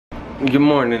Good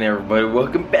morning, everybody.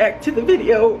 Welcome back to the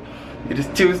video. It is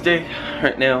Tuesday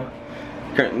right now.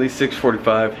 Currently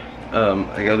 6:45.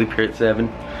 I gotta leave here at 7.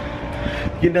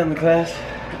 Get done to class.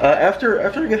 After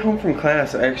I get home from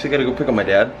class, I actually gotta go pick up my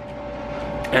dad,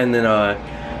 and then I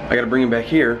gotta bring him back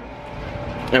here,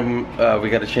 and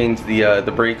we gotta change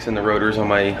the brakes and the rotors on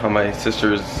my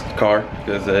sister's car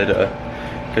because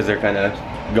they're kind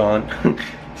of gone.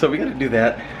 So we gotta do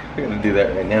that. We gotta do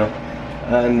that right now.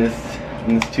 On this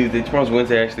Tuesday. Tomorrow's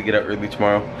Wednesday. I actually get out early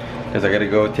tomorrow because I gotta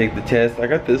go take the test. I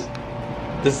got this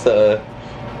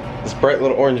bright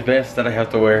little orange vest that I have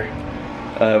to wear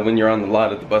when you're on the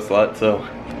lot at the bus lot. So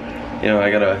you know, I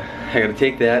gotta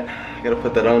take that. I gotta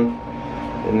put that on,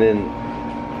 and then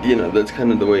you know, that's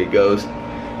kind of the way it goes.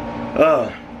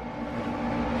 Man,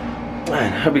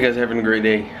 I hope you guys are having a great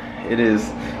day. It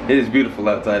is beautiful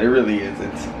outside. It really is.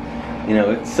 It's, you know,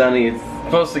 it's sunny. It's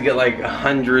supposed to get like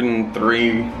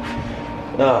 103.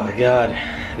 Oh my god,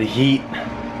 the heat.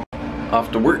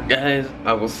 Off to work, guys.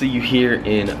 I will see you here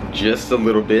in just a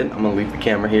little bit. I'm gonna leave the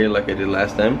camera here like I did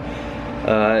last time.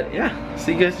 Yeah,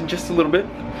 see you guys in just a little bit.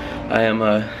 I'm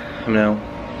now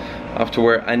off to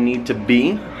where I need to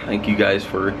be. Thank you guys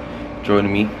for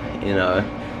joining me in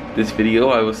this video.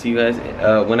 I will see you guys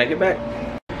when I get back.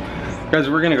 Guys,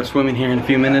 we're gonna go swimming here in a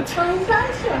few minutes.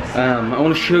 I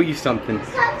want to show you something.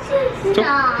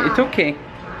 It's okay.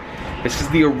 This is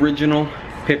the original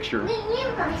picture.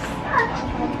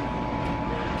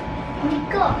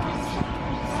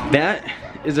 That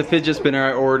is a fidget spinner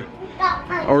I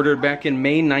ordered back in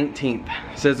May 19th.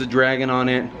 It says a dragon on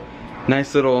it.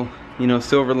 Nice little, you know,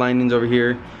 silver linings over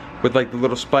here with like the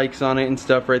little spikes on it and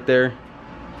stuff right there.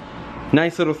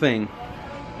 Nice little thing.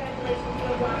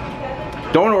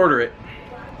 Don't order it.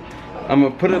 I'm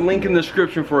gonna put a link in the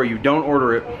description for you. Don't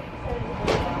order it.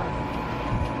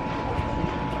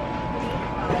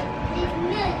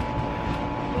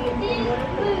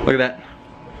 Look at that.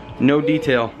 No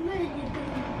detail.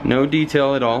 No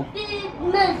detail at all.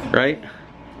 Right?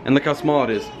 And look how small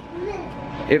it is.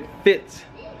 It fits.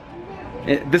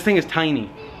 This thing is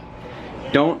tiny.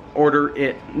 Don't order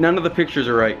it. None of the pictures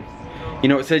are right. You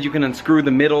know, it says you can unscrew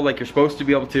the middle like you're supposed to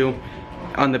be able to.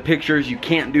 On the pictures, you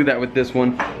can't do that with this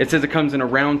one. It says it comes in a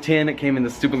round tin. It came in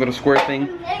this stupid little square thing.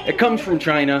 It comes from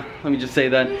China. Let me just say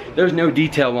that. There's no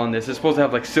detail on this. It's supposed to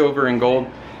have like silver and gold.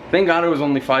 Thank God it was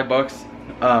only $5.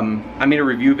 I made a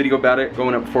review video about it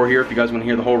going up before here if you guys want to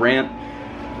hear the whole rant.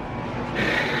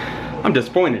 I'm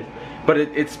disappointed, but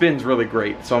it spins really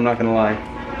great, so I'm not gonna lie.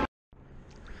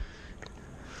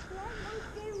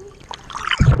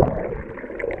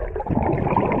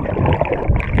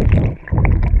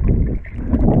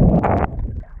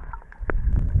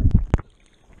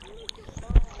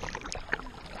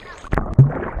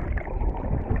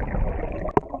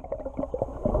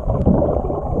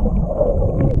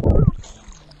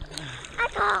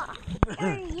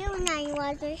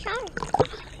 A shark.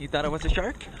 You thought it was a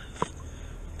shark?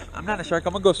 I'm not a shark.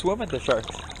 I'm gonna go swim with the shark.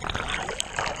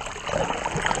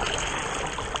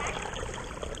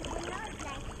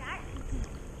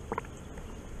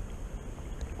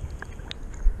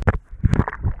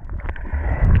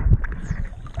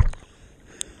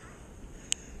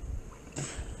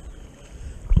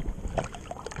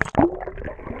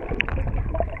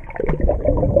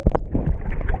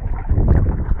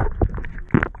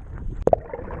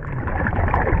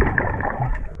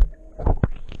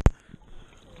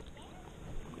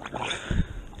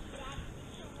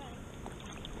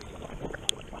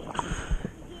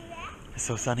 It's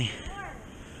so sunny.